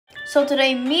So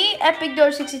today, me,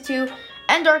 EpicDor62,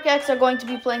 and DarkX are going to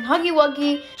be playing Huggy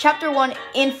Wuggy Chapter 1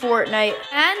 in Fortnite.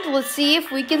 And let's see if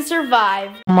we can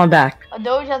survive. On my back. A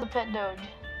Doge has a pet Doge.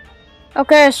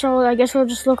 Okay, so I guess we'll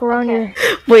just look around here.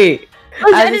 Wait,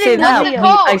 Oh, I have to say that. Wait,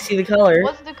 I see the color.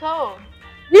 What's the code?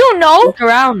 You don't know? Look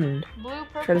around. Blue,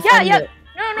 purple. Yeah.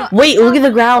 No. Wait, look at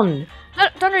the ground.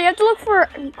 Thunder, you have to look for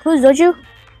clues, don't you?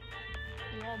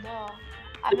 Yeah, duh.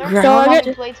 I've never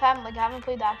played playtime, like I haven't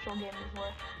played the actual game before.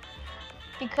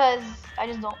 Because I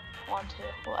just don't want to.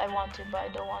 Well, I want to, but I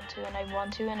don't want to, and I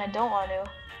want to, and I don't want to.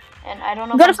 And I don't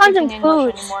know if I'm speaking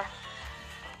English anymore.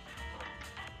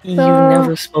 You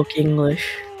never spoke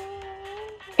English.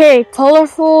 Okay,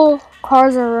 colorful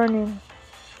cars are running.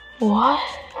 What?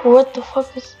 What the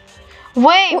fuck is...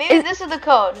 Wait, maybe this is the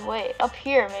code. Wait, up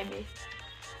here, maybe.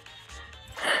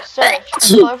 Search.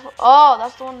 Colorful... Oh,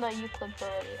 that's the one that you clicked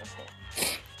already.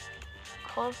 Okay.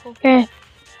 Colorful... Okay.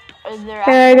 Are there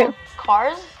actual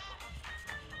cars?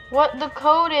 What the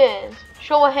code is?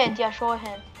 Show a hint. Yeah, show a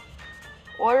hint.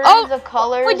 Order the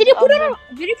colors. Wait, did you put it on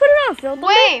a field?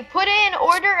 Wait, put it in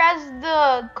order as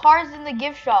the cars in the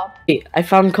gift shop. Wait, I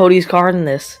found Cody's car in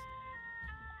this.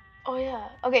 Oh yeah.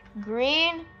 Okay.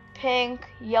 Green, pink,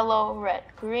 yellow, red.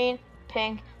 Green,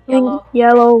 pink, yellow.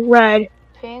 Yellow, red.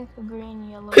 Pink,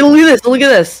 green, yellow. Hey, look at this. Look at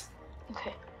this.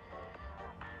 Okay.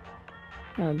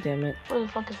 Oh damn it. Where the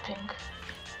fuck is pink?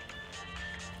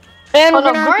 And oh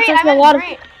no, green. I meant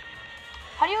green.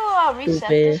 How do you reset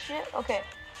this shit? Okay.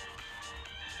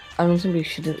 I don't think we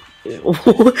should.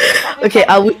 Okay,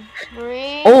 I would.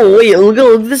 Green. Oh wait, look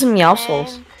at this meow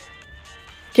sauce.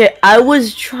 Okay, I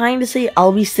was trying to say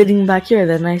I'll be sitting back here,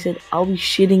 then I said I'll be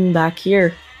shitting back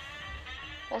here.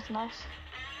 That's nice.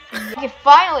 Okay,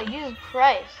 finally, Jesus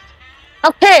Christ.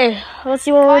 Okay, let's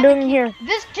see what we're doing here.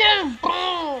 This kid is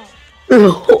boom.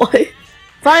 What?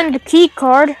 Find the key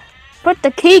card. Put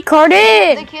the key card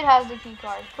in. The kid has the key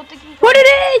card. Put the key card. Put it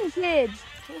in, kid.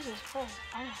 Jesus Christ.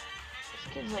 Oh,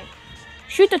 this kid's like...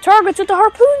 Shoot the targets with the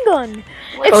harpoon gun.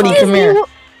 Cody, come here.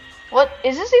 What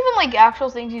is this even like actual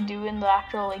things you do in the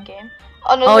actual like game?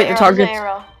 Oh no, the targets.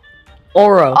 Arrow.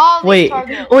 Aura. Oh,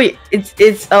 wait,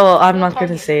 it's. Oh, I'm not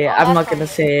gonna say it. I'm not gonna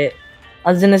say it.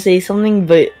 I was gonna say something,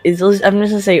 but I'm just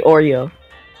gonna say Oreo.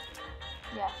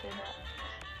 Yeah, say that.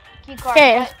 Key card.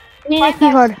 Okay, we need a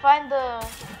key card. Find the.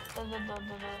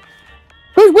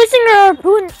 Who's wasting their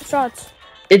harpoon shots?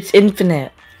 It's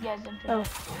infinite. Yeah, it's infinite. Oh.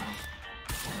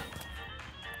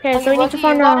 Okay, so we need to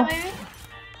find out.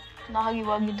 No, Huggy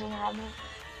Wuggy doesn't have it.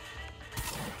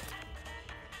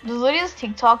 There's literally this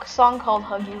TikTok song called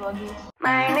Huggy Wuggy.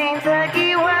 My name's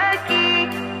Huggy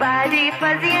Wuggy, body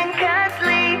fuzzy and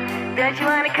cuddly. Don't you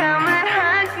wanna come and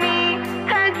hug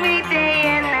me day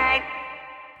and night?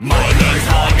 My name's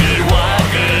Huggy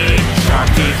Wuggy, shark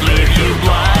teeth leave you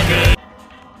blinded.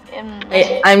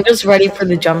 I'm just ready for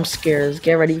the jump scares.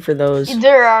 Get ready for those.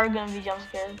 There are gonna be jump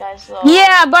scares, guys. So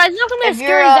yeah, but it's not gonna be as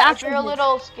scary as if you're a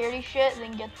little scaredy shit,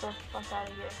 then get the fuck out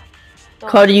of here.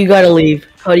 Cody, you gotta leave.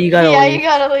 Cody, you gotta leave. Yeah, you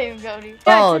gotta leave, Cody.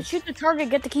 Yeah, shoot the target,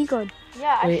 get the key card.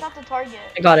 Yeah, I shot the target.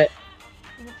 I got it.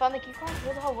 You found the key card?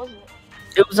 Where the hell was it?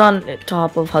 It was on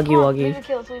top of Huggy Wuggy. Leave the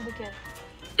kid, let's leave the kid.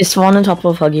 It spawned on top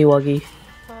of Huggy Wuggy.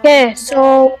 Okay,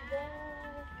 so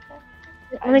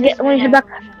let me head back.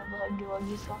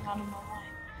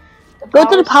 Go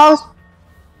to the power.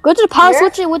 Go to the power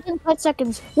switch within 5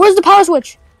 seconds. Where's the power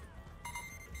switch?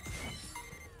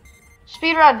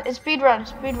 Speed run. It's speed run.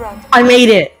 Speed run. I made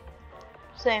it.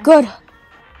 Same. Good.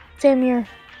 Same here.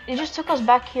 It just took us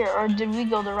back here, or did we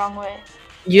go the wrong way?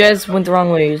 You guys went the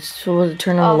wrong way. So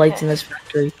turn on the lights in this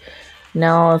factory.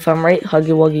 Now, if I'm right,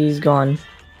 Huggy Wuggy's gone.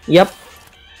 Yep.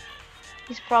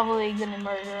 He's probably gonna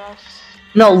murder us.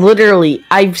 No, literally,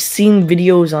 I've seen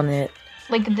videos on it.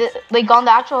 Like on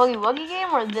the actual Huggy Wuggy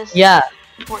game, or this? Yeah.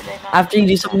 Fortnite map? After you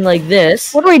do something like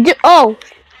this. What do we do? Oh,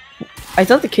 I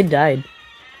thought the kid died,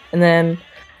 and then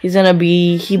he's gonna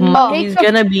be he's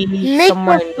gonna be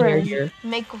somewhere near here.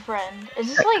 Make a friend. Is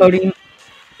this like? Cody?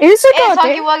 Is this like it's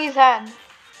Huggy Wuggy's hand.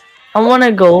 I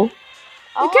wanna go.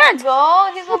 I wanna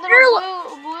go. He's a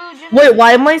little blue gym. Wait,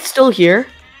 why am I still here?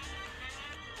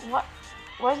 What?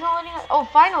 Why is it not letting us? Oh,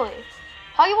 finally!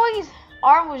 Huggy Wuggy's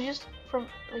arm was just from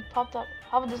like popped up.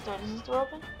 How about this door? Is this door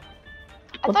open?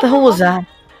 What the hell was that?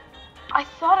 I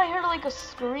thought I heard like a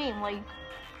scream, like.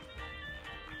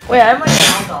 Wait, I might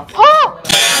sound off. Oh!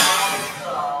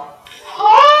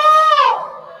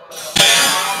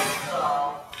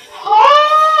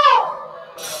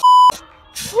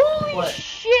 Holy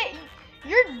shit!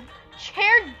 Your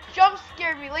chair jump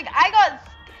scared me. Like I got.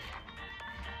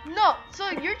 No, so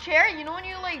your chair, you know when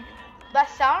you like that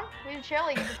sound when your chair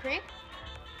like the creak.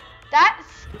 That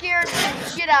scared the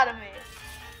shit out of me.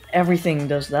 Everything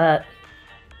does that.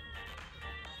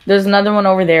 There's another one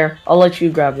over there. I'll let you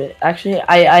grab it. Actually,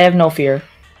 I have no fear.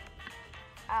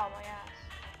 Ow, my ass.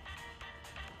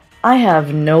 I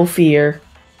have no fear.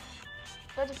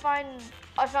 I have to find.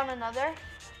 I found another.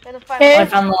 I have to find. Okay. I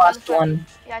found the last one.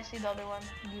 Yeah, I see the other one.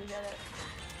 You get it.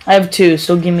 I have 2,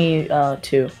 so give me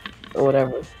 2 or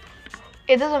whatever.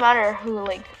 It doesn't matter who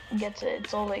like gets it.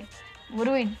 It's all like, where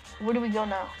do we go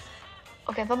now?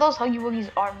 Okay, I thought that was Huggy Wuggy's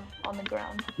arm on the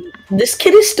ground. This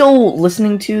kid is still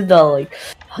listening to the like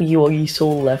Huggy Wuggy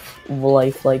Soul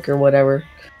Life like or whatever.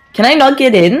 Can I not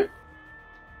get in?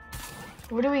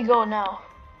 Where do we go now?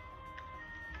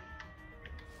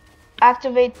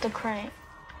 Activate the crane.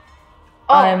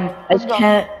 Oh, I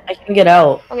can't get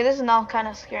out. Okay, this is now kind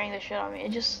of scaring the shit out of me.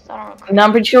 It just, I don't know. No,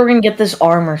 I'm pretty sure we're gonna get this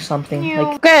arm or something. You-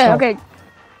 Like, Okay, oh. okay.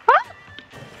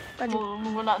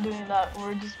 We're not doing that.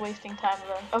 We're just wasting time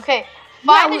then. Okay,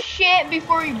 find the shit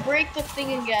before we break the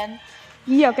thing again.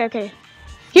 Yeah, okay.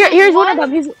 Here's one of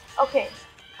them. Here's Okay.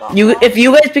 Go. If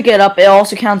you guys pick it up, it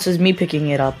also counts as me picking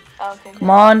it up. Okay. Come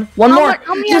on, one more.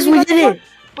 how many Yes, have you we got so did it.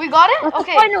 We got it? Let's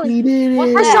Okay. finally. We did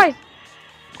What's it. Let's that? try.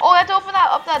 Oh, I have to open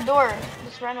that door.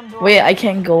 This random door. Wait, I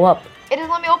can't go up. It doesn't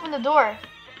let me open the door.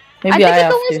 Maybe I think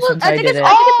have it's to the since I I think did it's-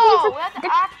 it. I- Oh, we have to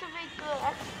activate the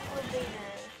excavator.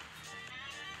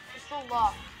 It's still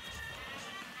locked.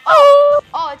 Oh,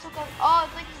 it took us. Oh,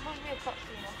 it's like it's supposed to be a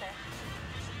cutscene.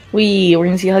 Okay. We're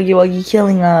gonna see Huggy Wuggy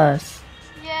killing us.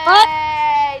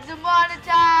 Yay!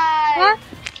 Demonetized! What?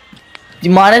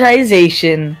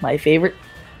 Demonetization, my favorite.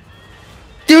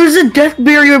 There's a death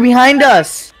barrier behind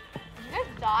us. Did you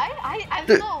guys die? I'm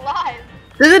still alive.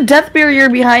 There's a death barrier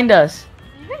behind us.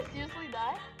 Did you guys seriously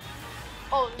die?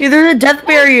 Oh, Yeah, there's a death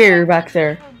barrier back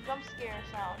there. there's a jump scare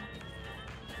sound.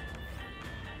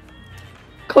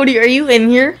 Cody, are you in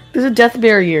here? There's a death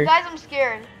barrier. Guys, I'm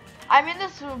scared. I'm in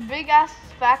this big ass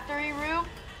factory room.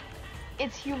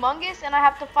 It's humongous, and I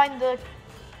have to find the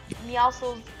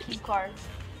Meowscles key card.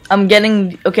 I'm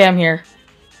getting. Okay, I'm here.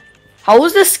 How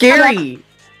is this scary?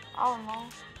 I don't know.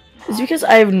 It's because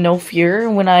I have no fear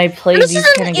when I play This these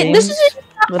isn't- kind of it- games. this isn't-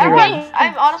 Literally.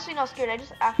 I'm honestly not scared. I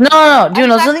just act. No, dude, I no,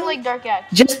 just act something like Dark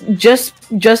Act.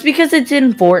 just because it's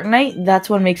in Fortnite, that's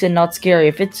what makes it not scary.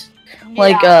 If it's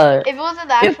like If it wasn't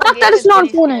the actual Fuck game, that, it's it's not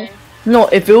pretty Fortnite. scary. no,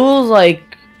 if it was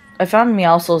like I found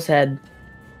Meowscles' head.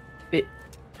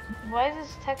 Why is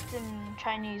this text in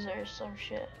Chinese or some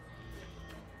shit?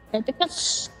 I think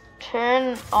that's.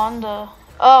 Turn on the.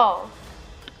 Oh.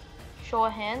 Show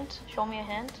a hint. Show me a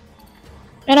hint.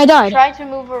 And I died. Try to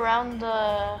move around the.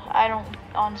 I don't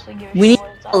honestly give a We shit need what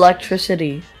it's at.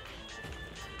 electricity,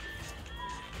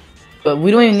 but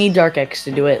we don't even need Dark X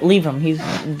to do it. Leave him. He's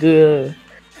good.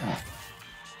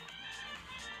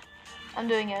 I'm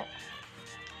doing it.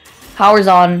 Power's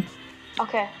on.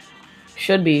 Okay.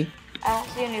 Should be. I don't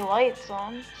see any lights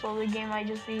on, so the game might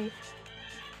just be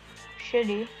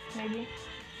shitty, maybe.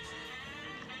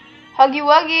 Huggy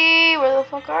Wuggy, where the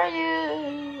fuck are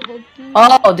you? Huggy.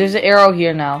 Oh, there's an arrow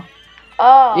here now.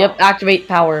 Oh. Yep, activate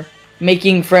power.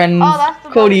 Making friends. Oh, that's the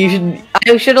Cody, you button.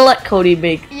 should. I should have let Cody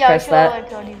press I that. should have let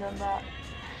Cody done that.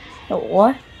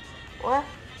 What? What?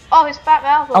 Oh, his fat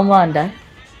mouth. I'm on that.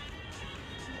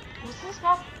 Was this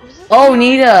not? Was this? Oh,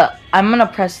 Nita, I'm gonna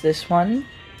press this one.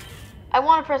 I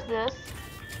want to press this.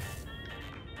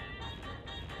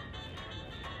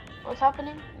 What's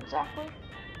happening exactly?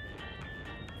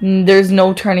 There's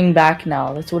no turning back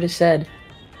now. That's what it said.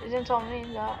 It didn't tell me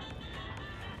that.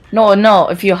 No.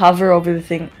 If you hover over the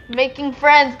thing. Making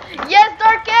friends. Yes,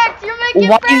 Dark X, you're making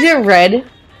Why friends. is it red?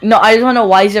 No, I just want to know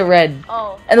why is it red?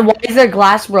 Oh, And why is their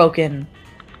glass broken?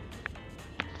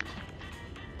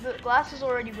 the glass is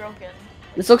already broken.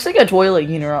 This looks like a toilet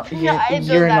urinal. Yeah, it does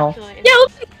urinal. actually. Yeah.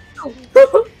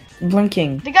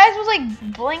 Blinking. The guy was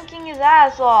like blinking his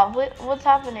ass off. What's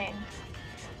happening?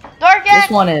 Dark X.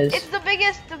 This one is. It's the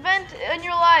biggest event in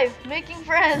your life. Making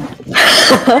friends.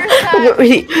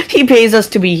 he pays us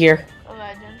to be here.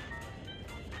 Imagine.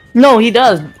 No, he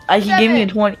does. He gave me a 7,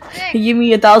 20. 6. He gave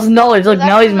me $1,000. Look,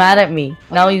 now he's mad at me.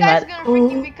 Now this he's guy's mad. gonna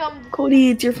freaking become. Cody,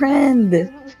 it's your friend.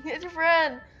 It's your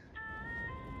friend.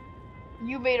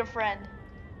 You made a friend.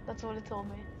 That's what it told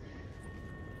me.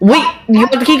 Wait, you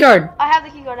got the key card. I have the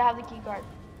key card. I have the key card.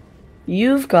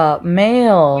 You've got We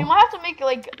mail. might have to make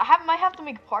like might have to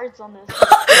make parts on this.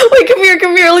 Wait, come here.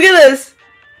 Look at this.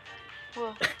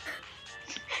 Whoa.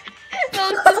 No,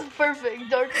 this is perfect.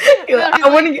 Dark. I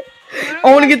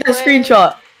want to get that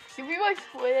screenshot. Give me my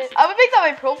Twitch. I would make that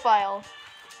my profile.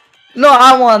 No,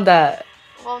 I want that.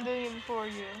 Well, I'm doing it before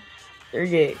you. You're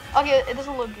gay. Okay, it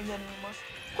doesn't look good anymore.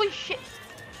 Holy shit.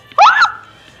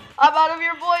 I'm out of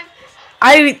here, boys.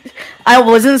 I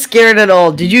wasn't scared at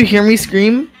all. Did you hear me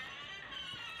scream?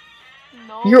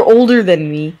 No. You're older than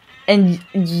me, and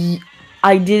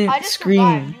I didn't I just scream.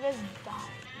 survived. You guys died.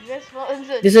 You guys fell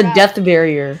into a There's a trap. death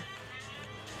barrier.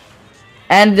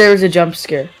 And there's a jump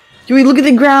scare. Joey, look at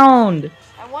the ground!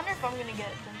 I wonder if I'm gonna get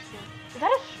jump scared. Is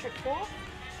that a strip pole?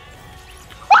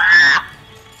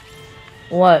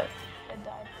 What? I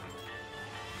died.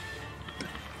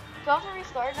 Do I have to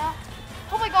restart now?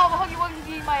 Oh my god, the Huggy Wuggy's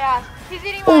eating my ass. He's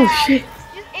eating my ass. Shit.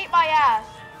 He just ate my ass.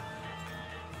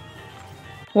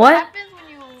 What? happens when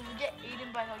you get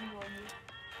eaten by Huggy Wuggy?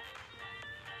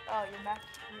 Oh, you're back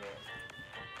here.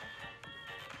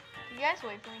 You guys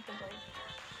wait for me to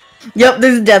play. Yep,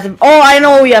 there's a death. Oh, I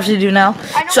know what we have to do now.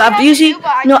 I know So what after I you have to see, do, but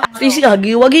I no, don't after you know. see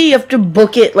Huggy Wuggy, you have to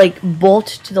book it like bolt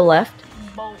to the left.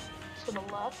 Bolt to the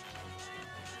left.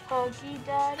 Huggy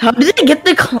Daddy. How did they get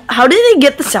the? How did they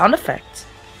get the sound effects?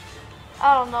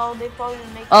 I don't know. They probably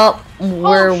didn't make. Oh,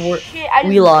 Oh shit! I just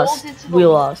we lost. bolted to the We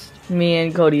lost. Me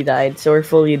and Cody died, so we're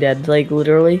fully dead. Like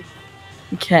literally,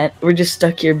 we can't. We're just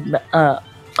stuck here.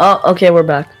 Oh, okay, we're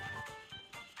back.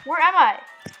 Where am I?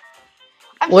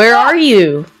 Where are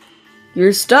you?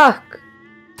 You're stuck.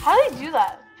 How do they do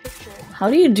that? Picture it. How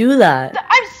do you do that?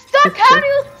 I'm stuck. How do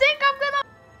you think I'm gonna?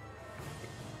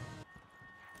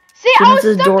 See, I was Goodness,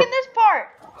 the stuck door- in this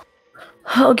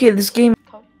part. Okay, this game.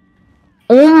 Okay.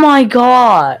 Oh my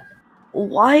god.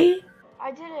 Why?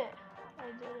 I did it. I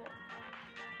did it.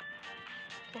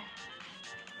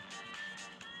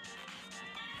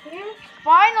 Okay.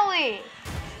 Finally.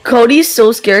 Cody's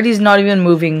so scared he's not even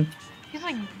moving. He's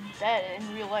like dead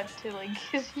in real life too. Like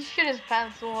he shit his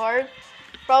pants so hard,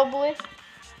 probably.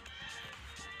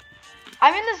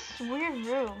 I'm in this weird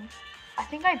room. I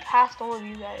think I passed all of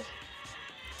you guys.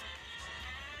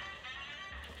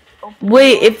 Open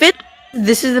Wait, door. if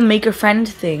this is the make a friend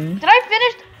thing. Did I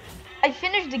finish? I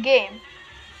finished the game.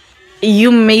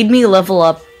 You made me level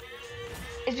up.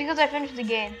 It's because I finished the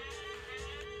game.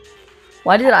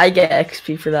 Why did I get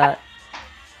XP for that?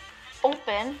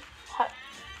 Open.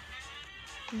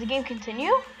 Does the game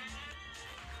continue?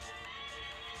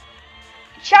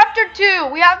 Chapter 2.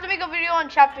 We have to make a video on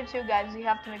chapter 2, guys. We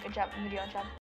have to make a video on chapter